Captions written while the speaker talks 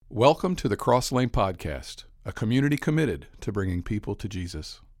Welcome to the Cross Lane Podcast, a community committed to bringing people to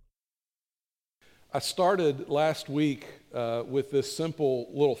Jesus. I started last week with this simple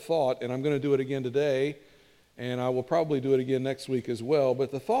little thought, and I'm going to do it again today, and I will probably do it again next week as well.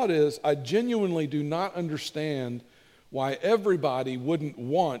 But the thought is, I genuinely do not understand why everybody wouldn't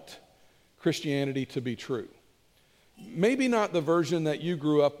want Christianity to be true. Maybe not the version that you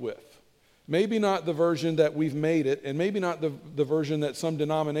grew up with. Maybe not the version that we've made it, and maybe not the version that some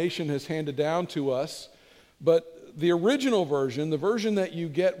denomination has handed down to us, but the original version, the version that you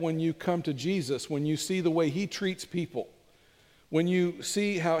get when you come to Jesus, when you see the way he treats people, when you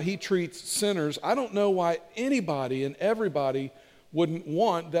see how he treats sinners. I don't know why anybody and everybody wouldn't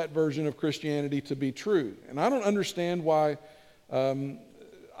want that version of Christianity to be true. And I don't understand why,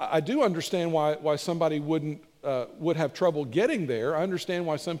 I do understand why somebody would have trouble getting there. I understand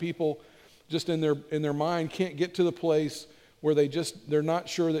why some people just in their mind can't get to the place where they're not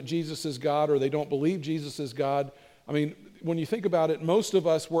sure that Jesus is God, or they don't believe Jesus is God. I mean, when you think about it, most of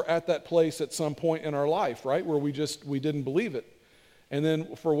us were at that place at some point in our life, right? Where we didn't believe it. And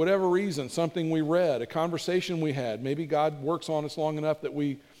then for whatever reason, something we read, a conversation we had, maybe God works on us long enough that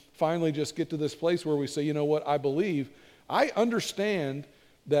we finally just get to this place where we say, you know what, I believe. I understand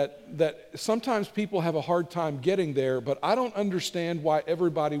that sometimes people have a hard time getting there, but I don't understand why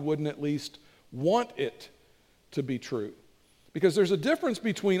everybody wouldn't at least want it to be true. Because there's a difference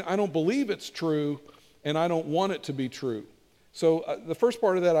between I don't believe it's true and I don't want it to be true. So the first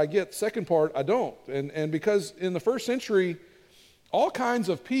part of that I get, second part I don't. And because in the first century, all kinds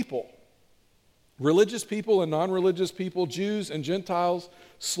of people, religious people and non-religious people, Jews and Gentiles,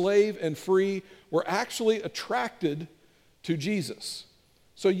 slave and free, were actually attracted to Jesus.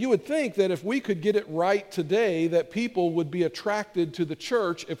 So you would think that if we could get it right today, that people would be attracted to the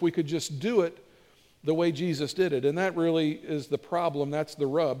church if we could just do it the way Jesus did it. And that really is the problem. That's the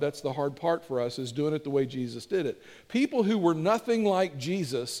rub. That's the hard part for us, is doing it the way Jesus did it. People who were nothing like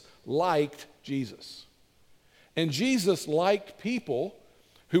Jesus liked Jesus. And Jesus liked people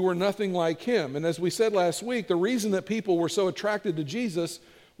who were nothing like him. And as we said last week, the reason that people were so attracted to Jesus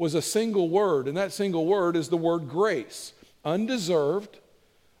was a single word. And that single word is the word grace. Undeserved,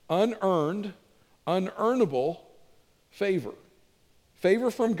 unearned, unearnable favor. Favor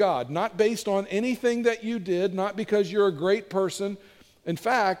from God, not based on anything that you did, not because you're a great person. In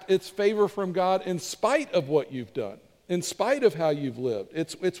fact, it's favor from God in spite of what you've done, in spite of how you've lived.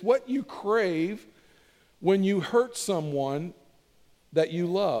 It's what you crave when you hurt someone that you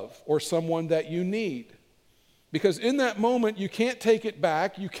love or someone that you need. Because in that moment, you can't take it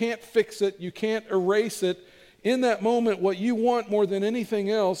back, you can't fix it, you can't erase it. In that moment, what you want more than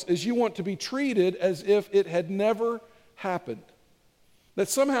anything else is you want to be treated as if it had never happened. That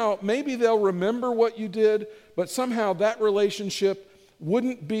somehow, maybe they'll remember what you did, but somehow that relationship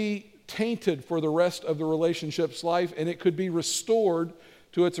wouldn't be tainted for the rest of the relationship's life, and it could be restored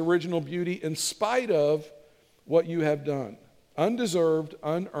to its original beauty in spite of what you have done. Undeserved,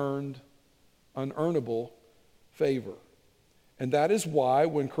 unearned, unearnable favor. And that is why,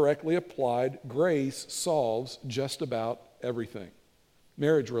 when correctly applied, grace solves just about everything.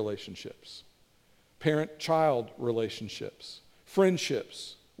 Marriage relationships, parent-child relationships,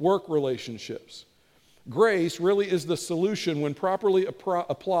 friendships, work relationships. Grace really is the solution when properly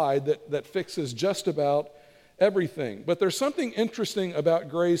applied that fixes just about everything. But there's something interesting about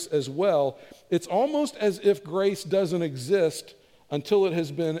grace as well. It's almost as if grace doesn't exist until it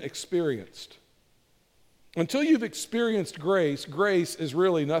has been experienced. Until you've experienced grace, grace is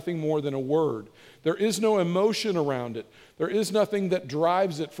really nothing more than a word. There is no emotion around it. There is nothing that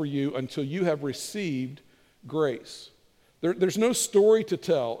drives it for you until you have received grace. There's no story to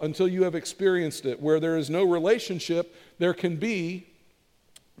tell until you have experienced it. Where there is no relationship, there can be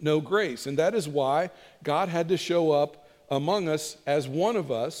no grace. And that is why God had to show up among us as one of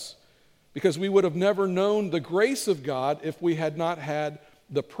us, because we would have never known the grace of God if we had not had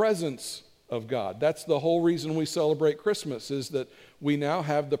the presence of God. That's the whole reason we celebrate Christmas, is that we now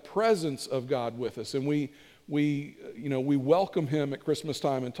have the presence of God with us, and we welcome him at Christmas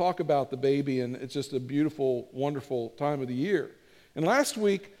time and talk about the baby, and it's just a beautiful, wonderful time of the year. And last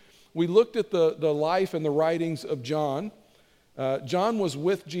week we looked at the life and the writings of John. John was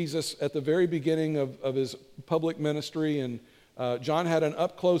with Jesus at the very beginning of his public ministry, and John had an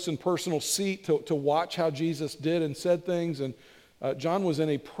up close and personal seat to watch how Jesus did and said things, and John was in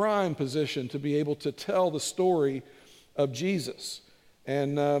a prime position to be able to tell the story of Jesus.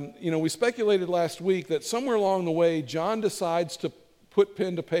 And, we speculated last week that somewhere along the way, John decides to put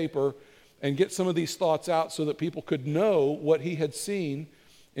pen to paper and get some of these thoughts out so that people could know what he had seen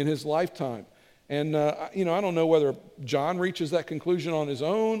in his lifetime. And, I don't know whether John reaches that conclusion on his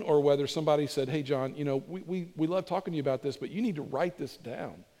own or whether somebody said, hey, John, we love talking to you about this, but you need to write this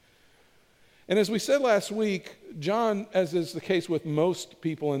down. And as we said last week, John, as is the case with most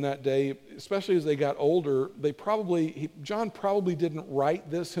people in that day, especially as they got older, John probably didn't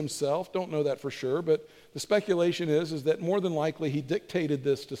write this himself. Don't know that for sure, but the speculation is that more than likely he dictated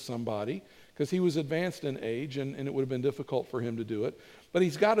this to somebody because he was advanced in age and it would have been difficult for him to do it. But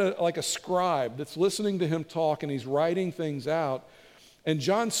he's got a scribe that's listening to him talk and he's writing things out. And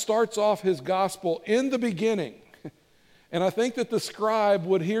John starts off his gospel in the beginning. And I think that the scribe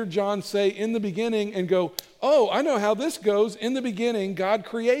would hear John say in the beginning and go, oh, I know how this goes. In the beginning, God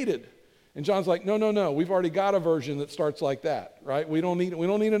created. And John's like, no. We've already got a version that starts like that, right? We don't need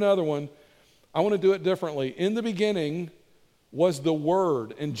another one. I want to do it differently. In the beginning was the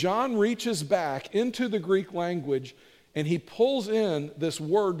Word. And John reaches back into the Greek language and he pulls in this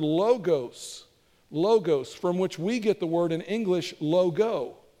word logos, from which we get the word in English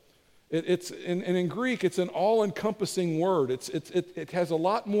logo. In Greek, it's an all-encompassing word. It has a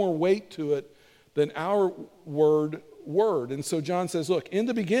lot more weight to it than our word. And so John says, look, in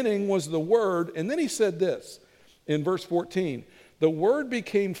the beginning was the Word, and then he said this in verse 14, the Word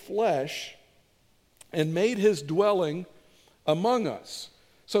became flesh and made his dwelling among us.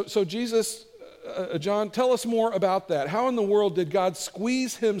 So Jesus, John, tell us more about that. How in the world did God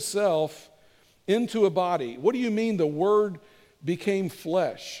squeeze himself into a body? What do you mean the Word became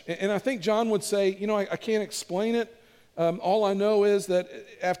flesh? And I think John would say, I can't explain it. All I know is that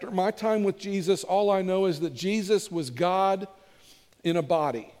after my time with Jesus, all I know is that Jesus was God in a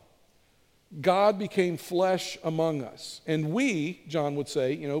body. God became flesh among us. And we, John would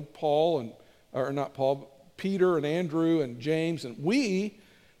say, Peter and Andrew and James, and we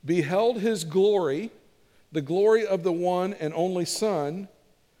beheld his glory, the glory of the one and only Son,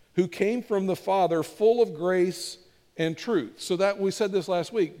 who came from the Father, full of grace and truth. So that we said this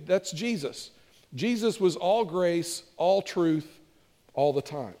last week, that's Jesus. Jesus was all grace, all truth, all the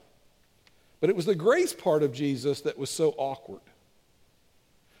time. But it was the grace part of Jesus that was so awkward.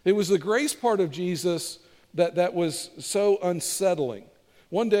 It was the grace part of Jesus that was so unsettling.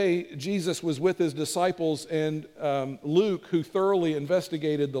 One day, Jesus was with his disciples, and Luke, who thoroughly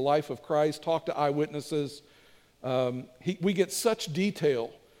investigated the life of Christ, talked to eyewitnesses. We get such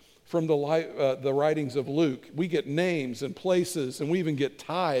detail from the writings of Luke. We get names and places, and we even get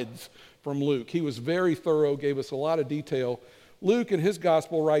tithes from Luke. He was very thorough, gave us a lot of detail. Luke in his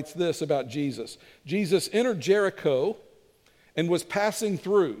gospel writes this about Jesus. Jesus entered Jericho and was passing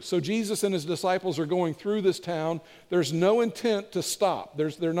through. So Jesus and his disciples are going through this town. There's no intent to stop.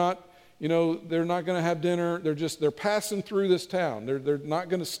 They're not going to have dinner. They're passing through this town. They're not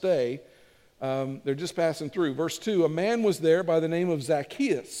going to stay. They're just passing through. Verse 2, a man was there by the name of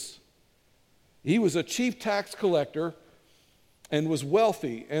Zacchaeus. He was a chief tax collector and was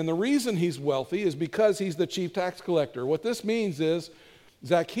wealthy. And the reason he's wealthy is because he's the chief tax collector. What this means is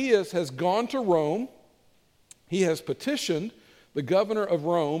Zacchaeus has gone to Rome. He has petitioned the governor of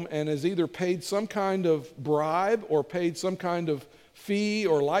Rome and has either paid some kind of bribe or paid some kind of fee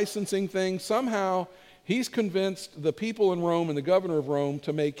or licensing thing. Somehow he's convinced the people in Rome and the governor of Rome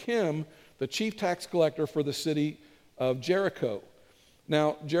to make him the chief tax collector for the city of Jericho.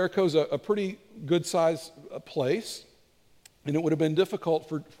 Now, Jericho's a pretty good-sized place, and it would have been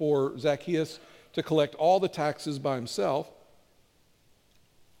difficult for Zacchaeus to collect all the taxes by himself.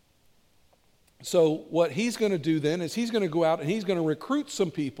 So what he's going to do then is he's going to go out and he's going to recruit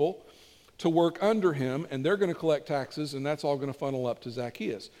some people to work under him, and they're going to collect taxes, and that's all going to funnel up to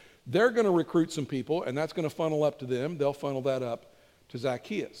Zacchaeus. They're going to recruit some people, and that's going to funnel up to them. They'll funnel that up to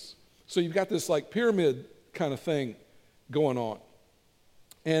Zacchaeus. So you've got this like pyramid kind of thing going on.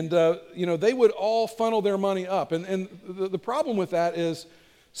 And, they would all funnel their money up. And the problem with that is,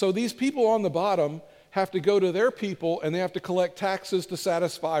 so these people on the bottom have to go to their people and they have to collect taxes to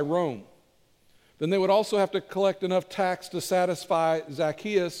satisfy Rome. Then they would also have to collect enough tax to satisfy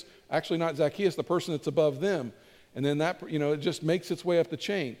Zacchaeus, actually not Zacchaeus, the person that's above them. And then that, it just makes its way up the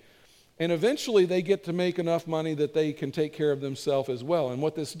chain. And eventually they get to make enough money that they can take care of themselves as well. And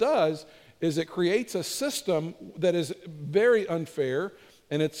what this does is it creates a system that is very unfair.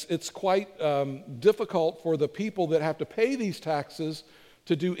 And it's quite difficult for the people that have to pay these taxes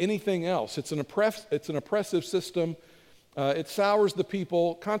to do anything else. It's an oppressive system. It sours the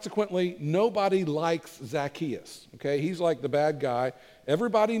people. Consequently, nobody likes Zacchaeus. Okay, he's like the bad guy.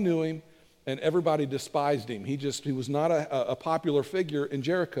 Everybody knew him, and everybody despised him. He was not a popular figure in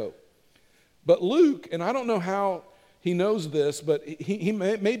Jericho. But Luke, and I don't know how he knows this, but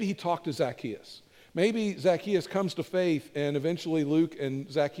maybe he talked to Zacchaeus. Maybe Zacchaeus comes to faith, and eventually Luke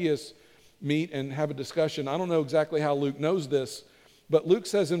and Zacchaeus meet and have a discussion. I don't know exactly how Luke knows this, but Luke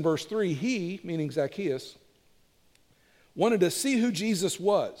says in verse 3, he, meaning Zacchaeus, wanted to see who Jesus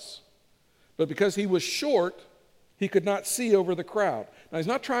was, but because he was short, he could not see over the crowd. Now, he's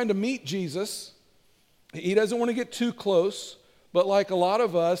not trying to meet Jesus. He doesn't want to get too close, but like a lot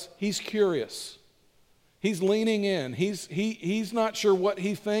of us, he's curious. He's leaning in. He's not sure what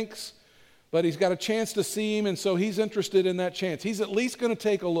he thinks, but he's got a chance to see him, and so he's interested in that chance. He's at least going to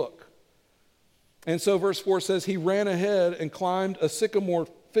take a look. And so verse 4 says, he ran ahead and climbed a sycamore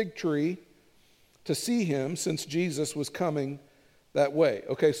fig tree to see him, since Jesus was coming that way.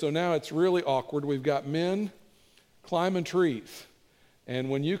 Okay, so now it's really awkward. We've got men climbing trees. And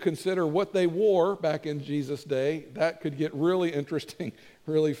when you consider what they wore back in Jesus' day, that could get really interesting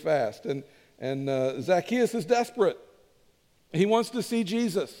really fast. And Zacchaeus is desperate. He wants to see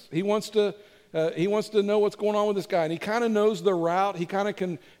Jesus. He wants to know what's going on with this guy. And he kind of knows the route. He kind of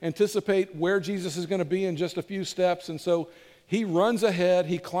can anticipate where Jesus is going to be in just a few steps. And so he runs ahead.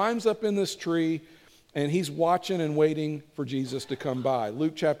 He climbs up in this tree, and he's watching and waiting for Jesus to come by.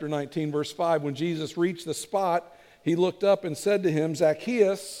 Luke chapter 19, verse 5, when Jesus reached the spot, he looked up and said to him,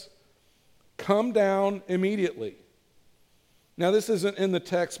 Zacchaeus, come down immediately. Now, this isn't in the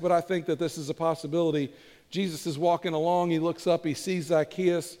text, but I think that this is a possibility. Jesus is walking along. He looks up. He sees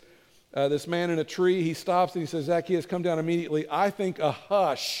Zacchaeus, this man in a tree. He stops and he says, Zacchaeus, come down immediately. I think a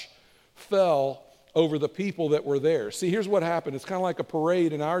hush fell over the people that were there. See, here's what happened. It's kind of like a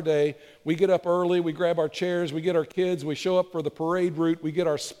parade in our day. We get up early. We grab our chairs. We get our kids. We show up for the parade route. We get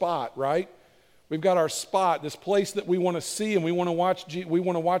our spot, right? We've got our spot, this place that we want to see, and we want to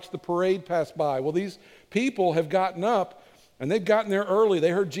watch the parade pass by. Well, these people have gotten up, and they've gotten there early.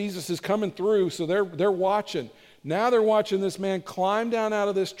 They heard Jesus is coming through, so they're watching. Now they're watching this man climb down out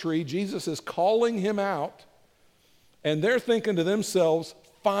of this tree. Jesus is calling him out, and they're thinking to themselves,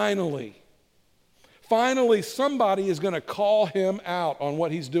 finally, somebody is going to call him out on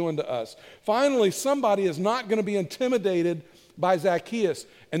what he's doing to us. Finally, somebody is not going to be intimidated by Zacchaeus,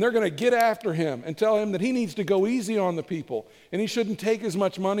 and they're going to get after him and tell him that he needs to go easy on the people, and he shouldn't take as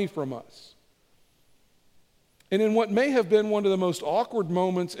much money from us. And in what may have been one of the most awkward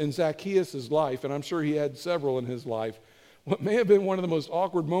moments in Zacchaeus' life, and I'm sure he had several in his life, what may have been one of the most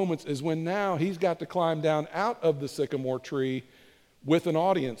awkward moments is when now he's got to climb down out of the sycamore tree with an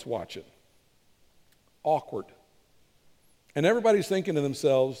audience watching. Awkward. And everybody's thinking to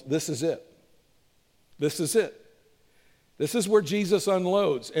themselves, this is it. This is it. This is where Jesus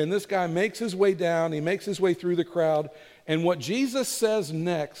unloads. And this guy makes his way down. He makes his way through the crowd. And what Jesus says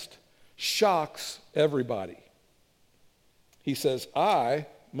next shocks everybody. He says, I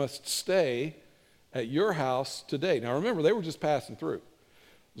must stay at your house today. Now remember, they were just passing through.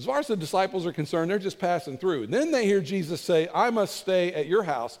 As far as the disciples are concerned, they're just passing through. And then they hear Jesus say, I must stay at your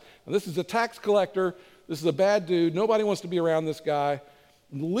house. And this is a tax collector. This is a bad dude. Nobody wants to be around this guy,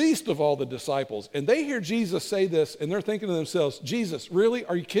 least of all the disciples. And they hear Jesus say this, and they're thinking to themselves, Jesus, really?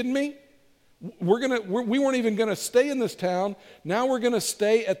 Are you kidding me? We weren't even going to stay in this town. Now we're going to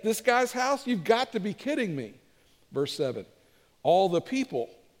stay at this guy's house? You've got to be kidding me. Verse 7, all the people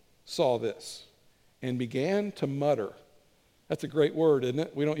saw this and began to mutter. That's a great word, isn't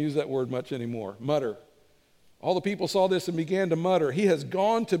it? We don't use that word much anymore. Mutter. All the people saw this and began to mutter. He has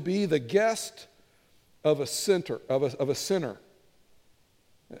gone to be the guest of a sinner.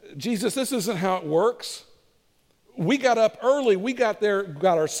 Jesus, this isn't how it works. We got up early. We got there,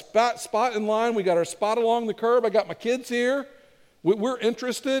 got our spot in line. We got our spot along the curb. I got my kids here. We're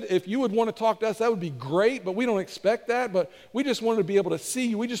interested. If you would want to talk to us, that would be great, but we don't expect that. But we just wanted to be able to see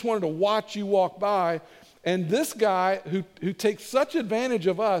you. We just wanted to watch you walk by. And this guy who takes such advantage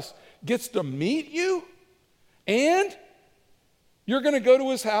of us gets to meet you, and you're going to go to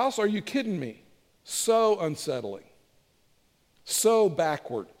his house? Are you kidding me? So unsettling, so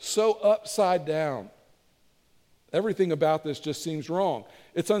backward, so upside down. Everything about this just seems wrong.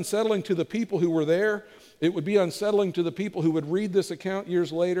 It's unsettling to the people who were there. It would be unsettling to the people who would read this account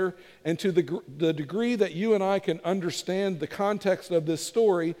years later. And to the degree that you and I can understand the context of this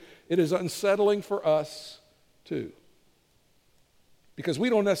story, it is unsettling for us too. Because we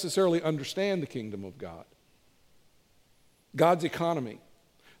don't necessarily understand the kingdom of God, God's economy,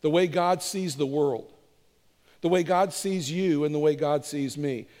 the way God sees the world, the way God sees you, and the way God sees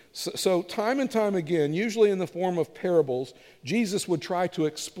me. So time and time again, usually in the form of parables, Jesus would try to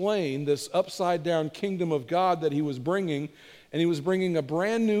explain this upside-down kingdom of God that he was bringing, and he was bringing a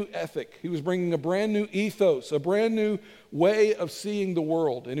brand new ethic. He was bringing a brand new ethos, a brand new way of seeing the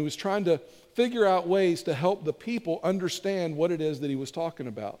world, and he was trying to figure out ways to help the people understand what it is that he was talking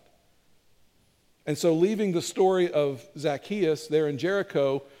about. And so leaving the story of Zacchaeus there in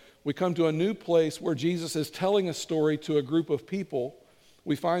Jericho, we come to a new place where Jesus is telling a story to a group of people.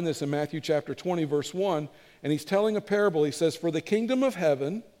 We find this in Matthew chapter 20, verse 1, and he's telling a parable. He says, "For the kingdom of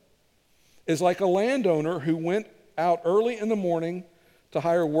heaven is like a landowner who went out early in the morning to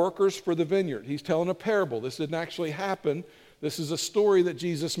hire workers for the vineyard." He's telling a parable. This didn't actually happen. This is a story that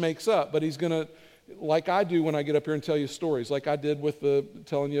Jesus makes up, but he's going to, like I do when I get up here and tell you stories, like I did with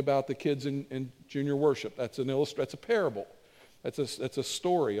telling you about the kids in junior worship. That's a parable. That's a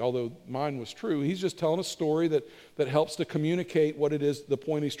story, although mine was true. He's just telling a story that helps to communicate what it is, the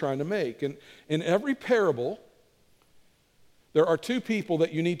point he's trying to make. And in every parable, there are two people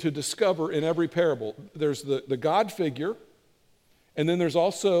that you need to discover in every parable. There's the God figure, and then there's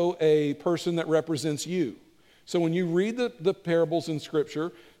also a person that represents you. So when you read the parables in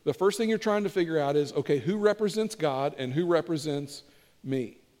Scripture, the first thing you're trying to figure out is, okay, who represents God and who represents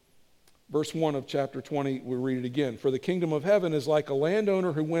me? Verse 1 of chapter 20, we read it again. "For the kingdom of heaven is like a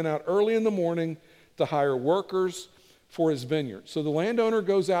landowner who went out early in the morning to hire workers for his vineyard." So the landowner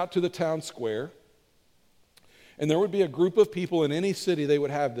goes out to the town square, and there would be a group of people in any city, they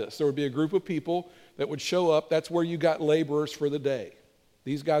would have this. There would be a group of people that would show up. That's where you got laborers for the day.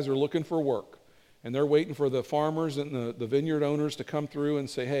 These guys are looking for work, and they're waiting for the farmers and the vineyard owners to come through and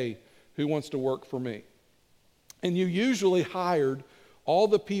say, "Hey, who wants to work for me?" And you usually hired all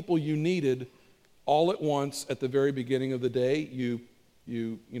the people you needed all at once at the very beginning of the day. You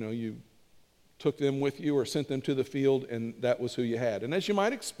took them with you or sent them to the field, and that was who you had. And as you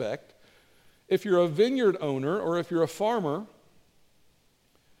might expect, if you're a vineyard owner or if you're a farmer,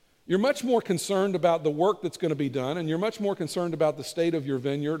 you're much more concerned about the work that's going to be done, and you're much more concerned about the state of your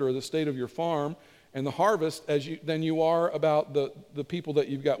vineyard or the state of your farm and the harvest than you are about the people that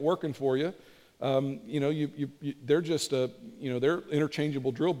you've got working for you. They're just they're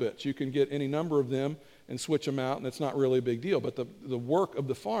interchangeable drill bits. You can get any number of them and switch them out, and it's not really a big deal. But the work of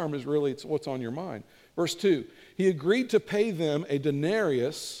the farm is really it's what's on your mind. Verse 2, "He agreed to pay them a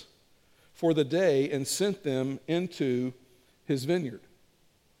denarius for the day and sent them into his vineyard."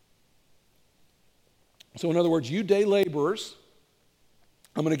 So in other words, you day laborers,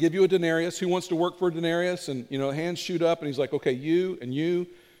 I'm going to give you a denarius. Who wants to work for a denarius? And, hands shoot up, and he's like, "Okay, you and you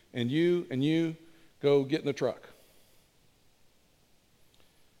and you and you go get in the truck."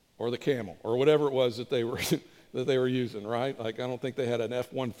 Or the camel, or whatever it was that they were using, right? Like, I don't think they had an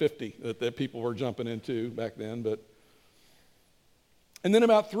F-150 that people were jumping into back then, but. And then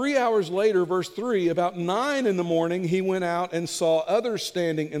about 3 hours later, verse 3, about 9 in the morning, he went out and saw others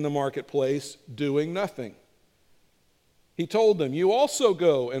standing in the marketplace doing nothing. He told them, "You also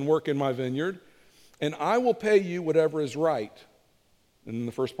go and work in my vineyard, and I will pay you whatever is right." And then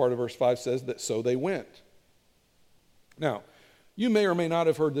the first part of verse 5 says that so they went. Now, you may or may not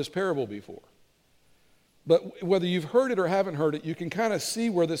have heard this parable before. But whether you've heard it or haven't heard it, you can kind of see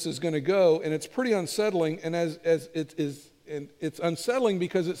where this is going to go, and it's pretty unsettling. And as it is, and it's unsettling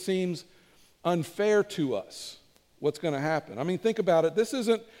because it seems unfair to us what's going to happen. I mean, think about it. This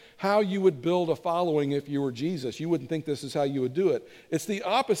isn't how you would build a following if you were Jesus. You wouldn't think this is how you would do it. It's the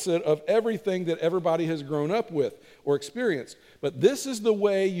opposite of everything that everybody has grown up with or experienced. But this is the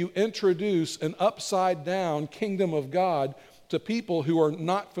way you introduce an upside-down kingdom of God to people who are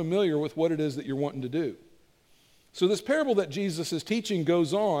not familiar with what it is that you're wanting to do. So this parable that Jesus is teaching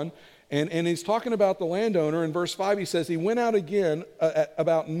goes on, and he's talking about the landowner. In verse 5, he says he went out again at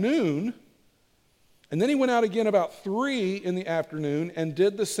about noon, and then he went out again about 3 in the afternoon and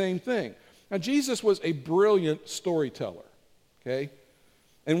did the same thing. Now, Jesus was a brilliant storyteller, okay?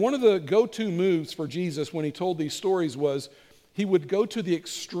 And one of the go-to moves for Jesus when he told these stories was he would go to the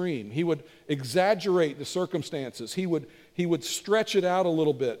extreme. He would exaggerate the circumstances. He would stretch it out a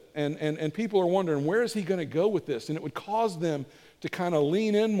little bit. And people are wondering, where is he going to go with this? And it would cause them to kind of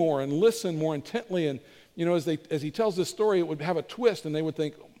lean in more and listen more intently. And, as he tells this story, it would have a twist, and they would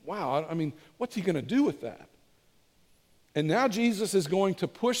think, wow, I mean, what's he going to do with that? And now Jesus is going to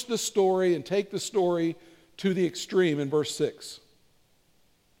push the story and take the story to the extreme in verse 6.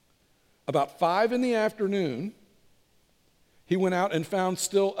 About 5 in the afternoon, he went out and found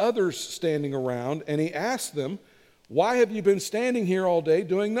still others standing around, and he asked them, "Why have you been standing here all day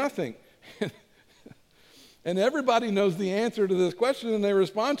doing nothing?" And everybody knows the answer to this question, and they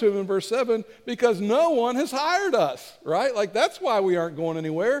respond to him in verse 7, "Because no one has hired us," right? Like, that's why we aren't going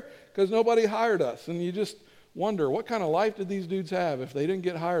anywhere, because nobody hired us. And you just wonder, what kind of life did these dudes have if they didn't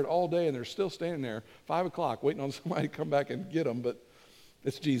get hired all day and they're still standing there 5 o'clock waiting on somebody to come back and get them? But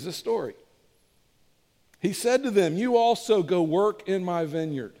it's Jesus' story. He said to them, "You also go work in my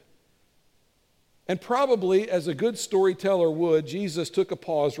vineyard." And probably, as a good storyteller would, Jesus took a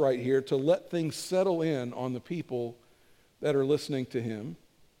pause right here to let things settle in on the people that are listening to him.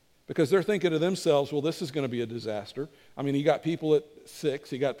 because they're thinking to themselves, well, this is going to be a disaster. I mean, he got people at 6,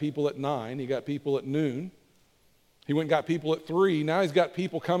 he got people at 9, he got people at noon. He went and got people at 3, now he's got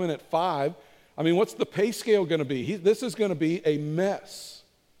people coming at 5. I mean, what's the pay scale going to be? This is going to be a mess.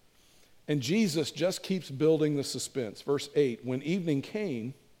 And Jesus just keeps building the suspense. Verse 8, when evening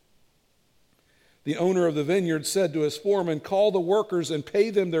came, the owner of the vineyard said to his foreman, call the workers and pay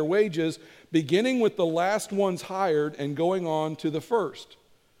them their wages, beginning with the last ones hired and going on to the first.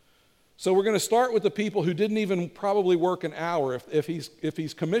 So we're going to start with the people who didn't even probably work an hour. If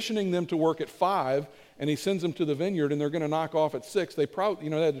he's commissioning them to work at 5 and he sends them to the vineyard and they're going to knock off at 6, they probably,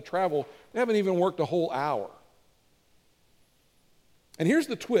 they had to travel. They haven't even worked a whole hour. And here's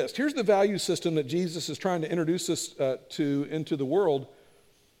the twist. Here's the value system that Jesus is trying to introduce us into the world.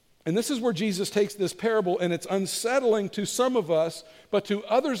 And this is where Jesus takes this parable, and it's unsettling to some of us, but to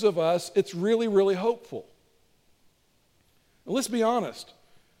others of us, it's really, really hopeful. Now, let's be honest.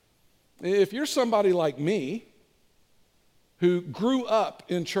 If you're somebody like me who grew up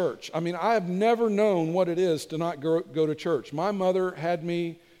in church, I mean, I have never known what it is to not go to church. My mother had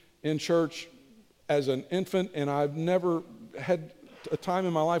me in church as an infant, and I've never had a time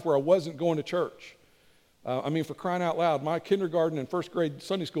in my life where I wasn't going to church. I mean, for crying out loud, my kindergarten and first grade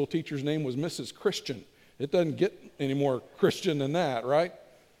Sunday school teacher's name was Mrs. Christian. It doesn't get any more Christian than that, right?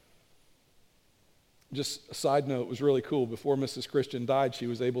 Just a side note, it was really cool. Before Mrs. Christian died,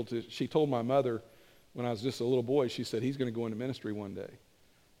 she told my mother when I was just a little boy, she said, he's going to go into ministry one day.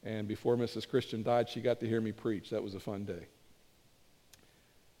 And before Mrs. Christian died, she got to hear me preach. That was a fun day.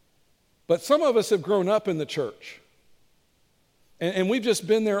 But some of us have grown up in the church. And we've just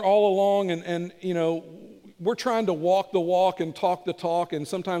been there all along, and we're trying to walk the walk and talk the talk, and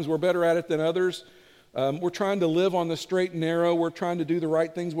sometimes we're better at it than others. We're trying to live on the straight and narrow. We're trying to do the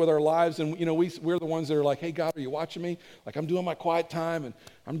right things with our lives, and we're the ones that are like, hey, God, are you watching me? Like, I'm doing my quiet time, and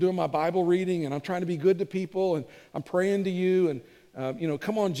I'm doing my Bible reading, and I'm trying to be good to people, and I'm praying to you, and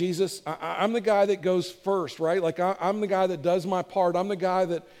come on, Jesus. I'm the guy that goes first, right? Like, I'm the guy that does my part. I'm the guy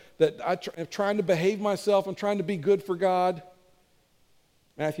that I'm trying to behave myself. I'm trying to be good for God.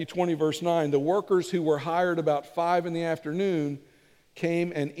 Matthew 20, verse 9, the workers who were hired about 5 in the afternoon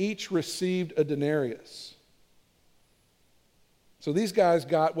came and each received a denarius. So these guys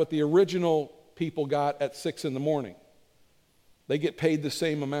got what the original people got at 6 in the morning. They get paid the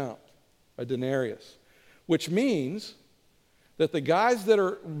same amount, a denarius, which means that the guys that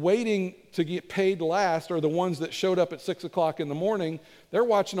are waiting to get paid last are the ones that showed up at 6 o'clock in the morning. They're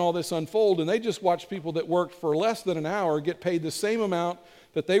watching all this unfold, and they just watched people that worked for less than an hour get paid the same amount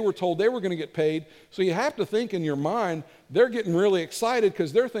that they were told they were going to get paid. So you have to think in your mind, they're getting really excited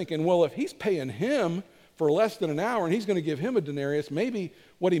because they're thinking, well, if he's paying him for less than an hour and he's going to give him a denarius, maybe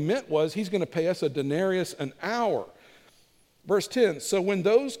what he meant was he's going to pay us a denarius an hour. Verse 10, so when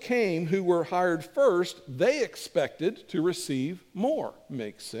those came who were hired first, they expected to receive more.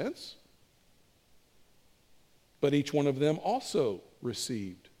 Makes sense. But each one of them also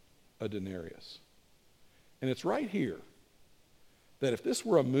received a denarius. And it's right here that if this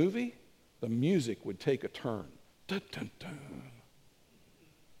were a movie, the music would take a turn. Dun, dun, dun.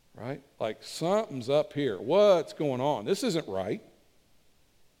 Right? Like something's up here. What's going on? This isn't right.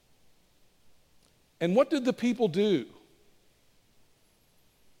 And what did the people do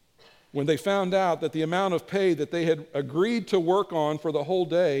when they found out that the amount of pay that they had agreed to work on for the whole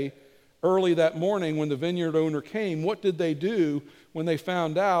day early that morning when the vineyard owner came? What did they do when they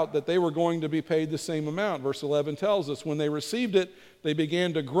found out that they were going to be paid the same amount? Verse 11 tells us, when they received it, they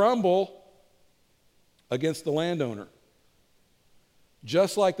began to grumble against the landowner.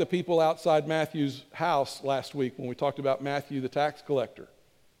 Just like the people outside Matthew's house last week when we talked about Matthew the tax collector.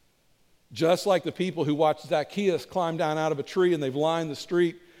 Just like the people who watched Zacchaeus climb down out of a tree and they've lined the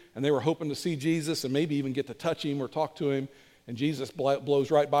street and they were hoping to see Jesus and maybe even get to touch him or talk to him. And Jesus blows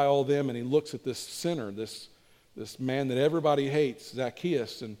right by all of them and he looks at this sinner, this man that everybody hates,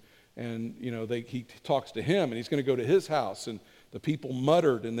 Zacchaeus, and he talks to him and he's going to go to his house, and the people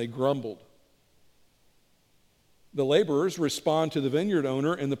muttered and they grumbled. The laborers respond to the vineyard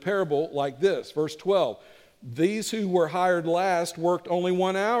owner in the parable like this. Verse 12, these who were hired last worked only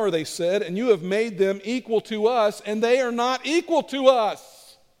 1 hour, they said, and you have made them equal to us, and they are not equal to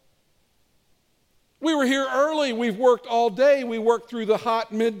us. We were here early. We've worked all day. We worked through the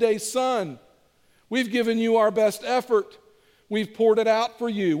hot midday sun. We've given you our best effort. We've poured it out for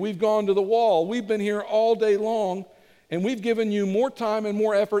you. We've gone to the wall. We've been here all day long, and we've given you more time and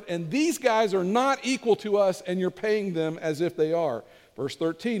more effort, and these guys are not equal to us, and you're paying them as if they are. Verse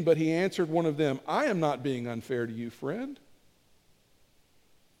 13, but he answered one of them, I am not being unfair to you, friend.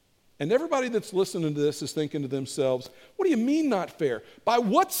 And everybody that's listening to this is thinking to themselves, what do you mean not fair? By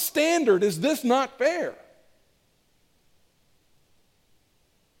what standard is this not fair?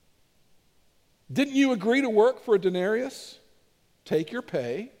 Didn't you agree to work for a denarius? Take your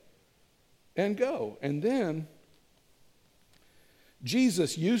pay and go. And then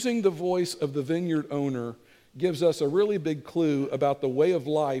Jesus, using the voice of the vineyard owner, gives us a really big clue about the way of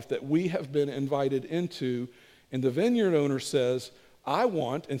life that we have been invited into. And the vineyard owner says, I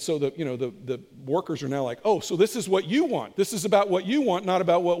want, and so the workers are now like, oh, so this is what you want. This is about what you want, not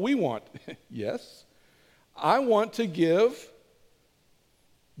about what we want. Yes. I want to give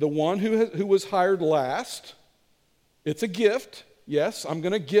the one who was hired last. It's a gift. Yes, I'm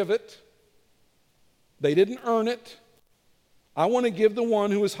going to give it. They didn't earn it. I want to give the one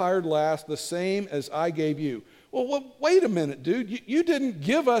who was hired last the same as I gave you. Well, wait a minute, dude. You didn't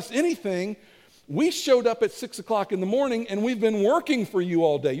give us anything. We showed up at 6 o'clock in the morning and we've been working for you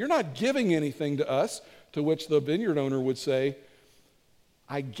all day. You're not giving anything to us. To which the vineyard owner would say,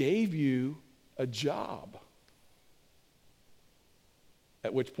 I gave you a job.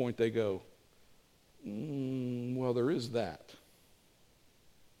 At which point they go, well, there is that.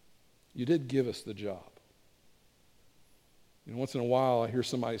 You did give us the job. Once in a while I hear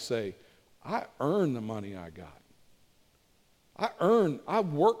somebody say, I earn the money I got. I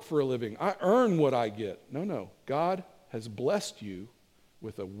work for a living. I earn what I get. No. God has blessed you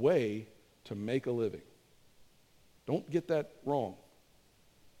with a way to make a living. Don't get that wrong.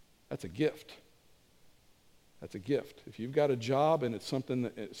 That's a gift. That's a gift. If you've got a job and it's something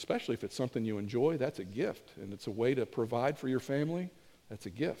that, especially if it's something you enjoy, that's a gift. And it's a way to provide for your family, that's a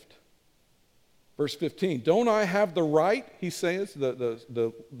gift. Verse 15, don't I have the right, he says,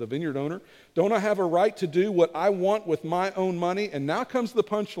 the vineyard owner, don't I have a right to do what I want with my own money? And now comes the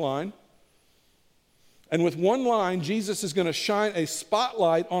punchline. And with one line, Jesus is going to shine a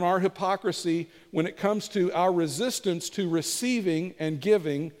spotlight on our hypocrisy when it comes to our resistance to receiving and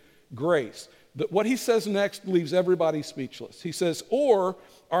giving grace. What he says next leaves everybody speechless. He says, or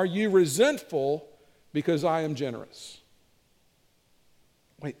are you resentful because I am generous?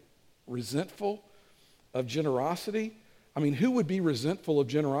 Wait, resentful of generosity? I mean, who would be resentful of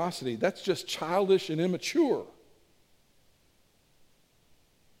generosity? That's just childish and immature.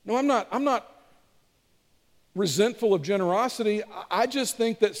 No, I'm not resentful of generosity. I just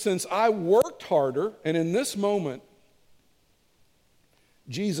think that since I worked harder, and in this moment,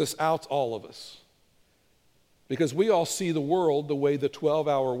 Jesus outs all of us. Because we all see the world the way the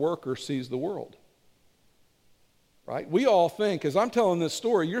 12-hour worker sees the world. Right? We all think, as I'm telling this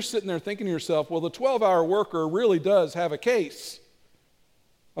story, you're sitting there thinking to yourself, well, the 12-hour worker really does have a case.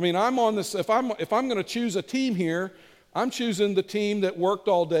 I mean, I'm on this, if I'm going to choose a team here, I'm choosing the team that worked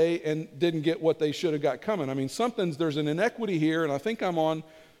all day and didn't get what they should have got coming. I mean, there's an inequity here, and I think I'm on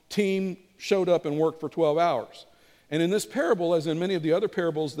team showed up and worked for 12 hours. And in this parable, as in many of the other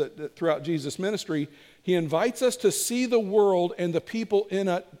parables that throughout Jesus' ministry, he invites us to see the world and the people in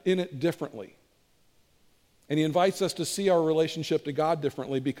it differently. And he invites us to see our relationship to God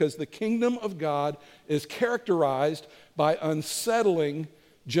differently, because the kingdom of God is characterized by unsettling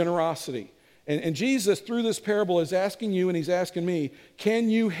generosity. And Jesus, through this parable, is asking you and he's asking me, can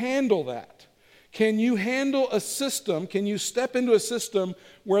you handle that? Can you handle a system? Can you step into a system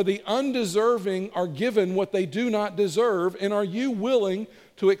where the undeserving are given what they do not deserve? And are you willing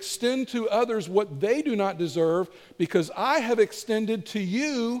to extend to others what they do not deserve, because I have extended to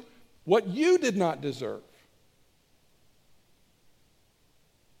you what you did not deserve?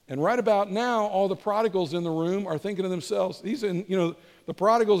 And right about now, all the prodigals in the room are thinking to themselves, the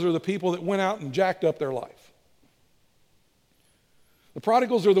prodigals are the people that went out and jacked up their life. The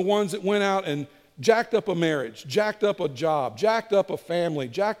prodigals are the ones that went out and jacked up a marriage, jacked up a job, jacked up a family,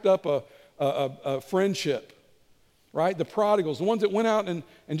 jacked up a friendship, right? The prodigals, the ones that went out and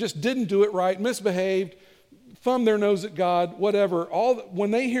just didn't do it right, misbehaved, thumbed their nose at God, whatever.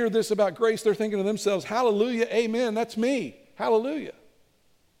 When they hear this about grace, they're thinking to themselves, hallelujah, amen, that's me, hallelujah.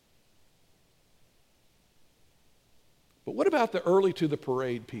 But what about the early to the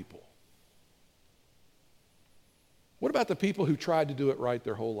parade people? What about the people who tried to do it right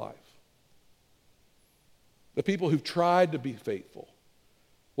their whole life? The people who've tried to be faithful.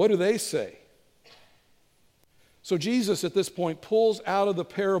 What do they say? So Jesus at this point pulls out of the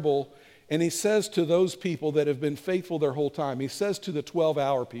parable and he says to those people that have been faithful their whole time, he says to the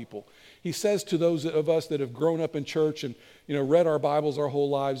 12-hour people, he says to those of us that have grown up in church and read our Bibles our whole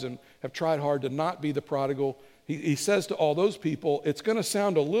lives and have tried hard to not be the prodigal, he says to all those people, it's going to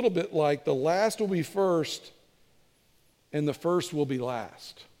sound a little bit like the last will be first and the first will be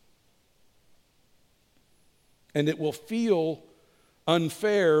last. And it will feel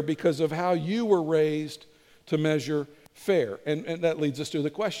unfair because of how you were raised to measure fair. And that leads us to the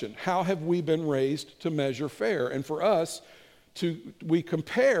question, how have we been raised to measure fair? And for us, we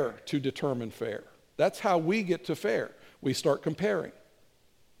compare to determine fair. That's how we get to fair. We start comparing.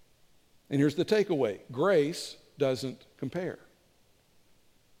 And here's the takeaway. Grace doesn't compare.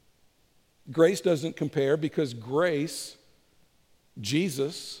 Grace doesn't compare because grace,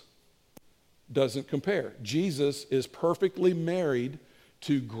 Jesus, doesn't compare. Jesus is perfectly married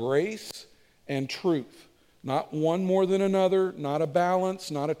to grace and truth. Not one more than another, not a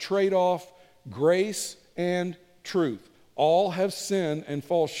balance, not a trade-off. Grace and truth. All have sinned and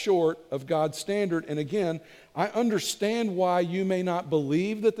fall short of God's standard. And again, I understand why you may not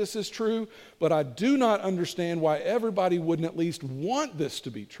believe that this is true, but I do not understand why everybody wouldn't at least want this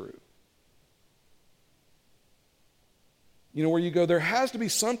to be true. You know, where you go, there has to be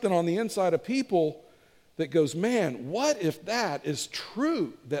something on the inside of people that goes, man, what if that is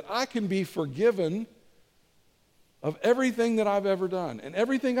true? That I can be forgiven of everything that I've ever done and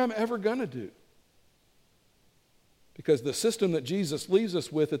everything I'm ever going to do. Because the system that Jesus leaves us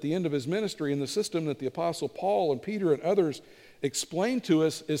with at the end of his ministry and the system that the Apostle Paul and Peter and others explain to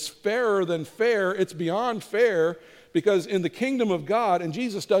us is fairer than fair. It's beyond fair because in the kingdom of God, and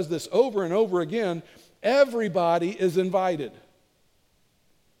Jesus does this over and over again, everybody is invited.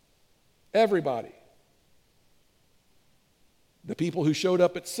 Everybody. The people who showed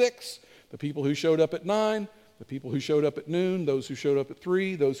up at 6, the people who showed up at 9, the people who showed up at noon, those who showed up at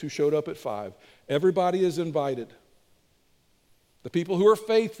 3, those who showed up at 5. Everybody is invited. The people who are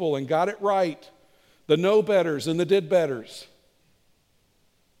faithful and got it right, the know-betters and the did-betters.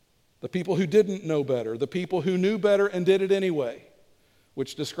 The people who didn't know better, the people who knew better and did it anyway,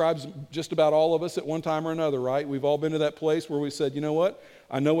 which describes just about all of us at one time or another, right? We've all been to that place where we said, you know what?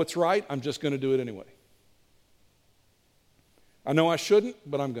 I know what's right, I'm just going to do it anyway. I know I shouldn't,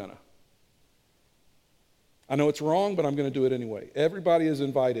 but I'm going to. I know it's wrong, but I'm going to do it anyway. Everybody is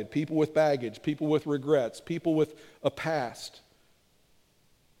invited. People with baggage, people with regrets, people with a past.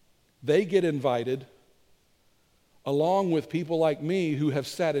 They get invited along with people like me who have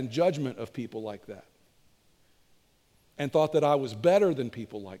sat in judgment of people like that and thought that I was better than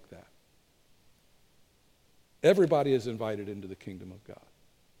people like that. Everybody is invited into the kingdom of God.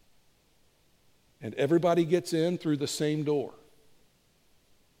 And everybody gets in through the same door.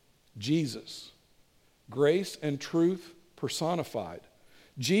 Jesus, grace and truth personified.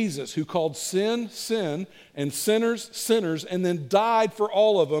 Jesus, who called sin, sin, and sinners, sinners, and then died for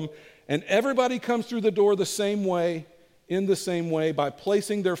all of them. And everybody comes through the door the same way, in the same way, by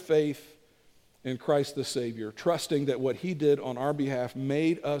placing their faith in Christ the Savior, trusting that what he did on our behalf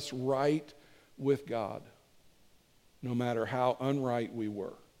made us right with God, no matter how unright we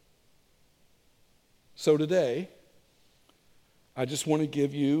were. So today, I just want to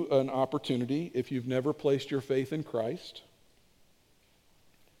give you an opportunity, if you've never placed your faith in Christ.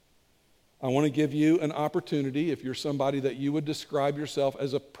 I want to give you an opportunity, if you're somebody that you would describe yourself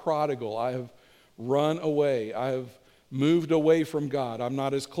as a prodigal. I have run away. I have moved away from God. I'm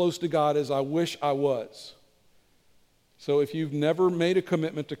not as close to God as I wish I was. So if you've never made a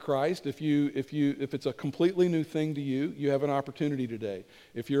commitment to Christ, if it's a completely new thing to you, you have an opportunity today.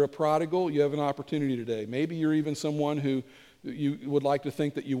 If you're a prodigal, you have an opportunity today. Maybe you're even someone who you would like to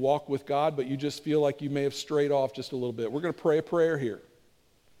think that you walk with God, but you just feel like you may have strayed off just a little bit. We're going to pray a prayer here.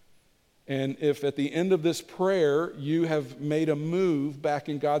 And if at the end of this prayer you have made a move back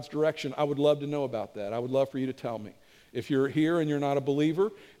in God's direction, I would love to know about that. I would love for you to tell me. If you're here and you're not a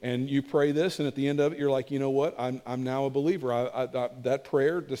believer and you pray this and at the end of it you're like, you know what, I'm now a believer. That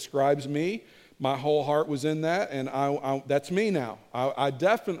prayer describes me. My whole heart was in that and that's me now. I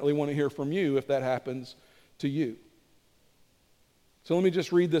definitely want to hear from you if that happens to you. So let me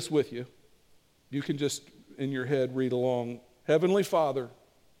just read this with you. You can just in your head read along. Heavenly Father,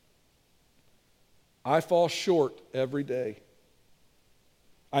 I fall short every day.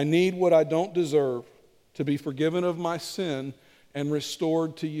 I need what I don't deserve to be forgiven of my sin and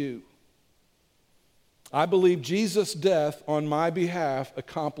restored to you. I believe Jesus' death on my behalf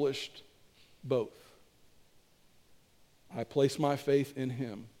accomplished both. I place my faith in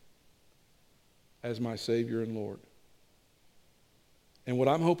him as my Savior and Lord. And what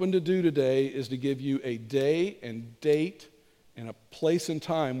I'm hoping to do today is to give you a day and date and a place and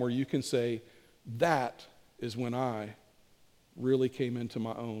time where you can say, that is when I really came into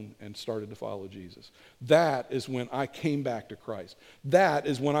my own and started to follow Jesus. That is when I came back to Christ. That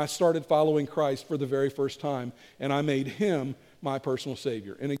is when I started following Christ for the very first time and I made him my personal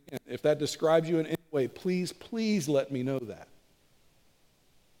Savior. And again, if that describes you in any way, please, please let me know that.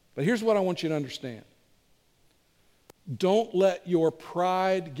 But here's what I want you to understand. Don't let your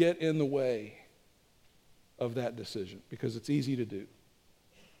pride get in the way of that decision, because it's easy to do.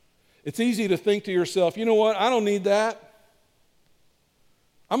 It's easy to think to yourself, you know what, I don't need that.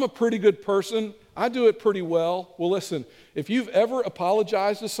 I'm a pretty good person. I do it pretty well. Well, listen, if you've ever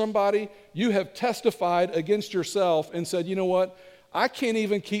apologized to somebody, you have testified against yourself and said, you know what, I can't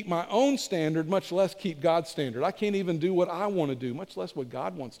even keep my own standard, much less keep God's standard. I can't even do what I want to do, much less what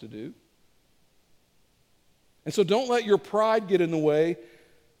God wants to do. And so don't let your pride get in the way.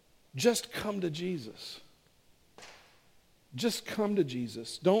 Just come to Jesus. Just come to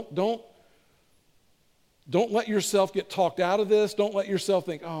Jesus. Don't let yourself get talked out of this. Don't let yourself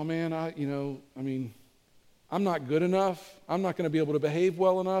think, oh man, I'm not good enough. I'm not going to be able to behave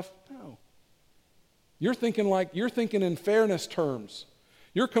well enough. No. You're thinking in fairness terms.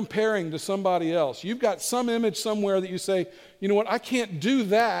 You're comparing to somebody else. You've got some image somewhere that you say, you know what, I can't do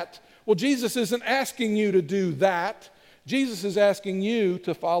that. Well, Jesus isn't asking you to do that. Jesus is asking you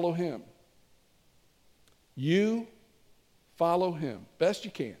to follow him. You follow him best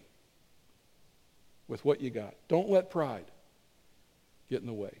you can with what you got. Don't let pride get in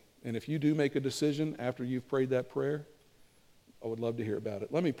the way. And if you do make a decision after you've prayed that prayer, I would love to hear about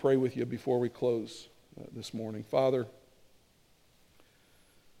it. Let me pray with you before we close this morning. Father,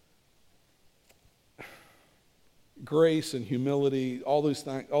 grace and humility, all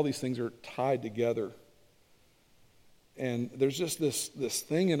these things are tied together. And there's just this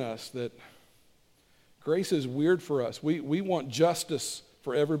thing in us that grace is weird for us. We want justice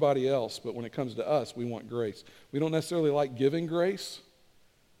for everybody else, but when it comes to us, we want grace. We don't necessarily like giving grace.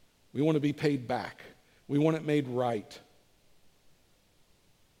 We want to be paid back. We want it made right.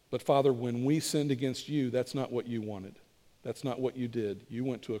 But Father, when we sinned against you, that's not what you wanted. That's not what you did. You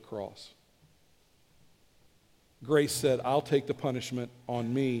went to a cross. Grace said, I'll take the punishment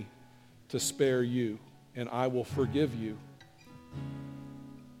on me to spare you, and I will forgive you.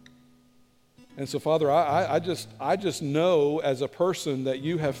 And so, Father, I just know as a person that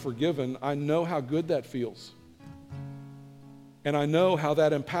you have forgiven. I know how good that feels. And I know how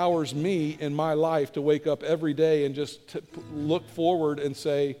that empowers me in my life to wake up every day and just look forward and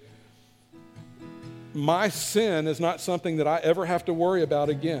say, my sin is not something that I ever have to worry about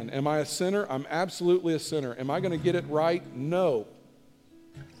again. Am I a sinner? I'm absolutely a sinner. Am I going to get it right? No.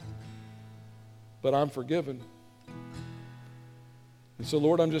 But I'm forgiven. And so,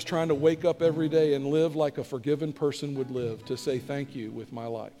 Lord, I'm just trying to wake up every day and live like a forgiven person would live, to say thank you with my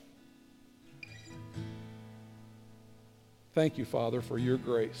life. Thank you, Father, for your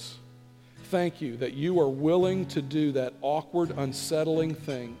grace. Thank you that you are willing to do that awkward, unsettling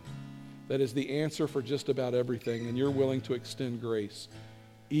thing that is the answer for just about everything, and you're willing to extend grace,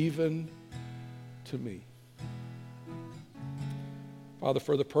 even to me. Father,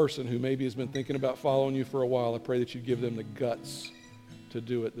 for the person who maybe has been thinking about following you for a while, I pray that you give them the guts to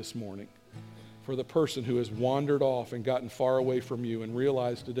do it this morning. For the person who has wandered off and gotten far away from you and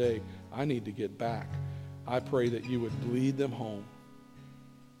realized today, I need to get back, I pray that you would lead them home.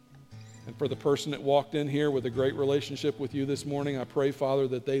 And for the person that walked in here with a great relationship with you this morning, I pray, Father,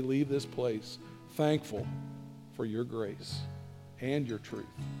 that they leave this place thankful for your grace and your truth.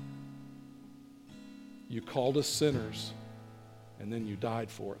 You called us sinners, and then you died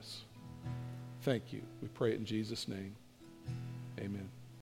for us. Thank you. We pray it in Jesus' name. Amen.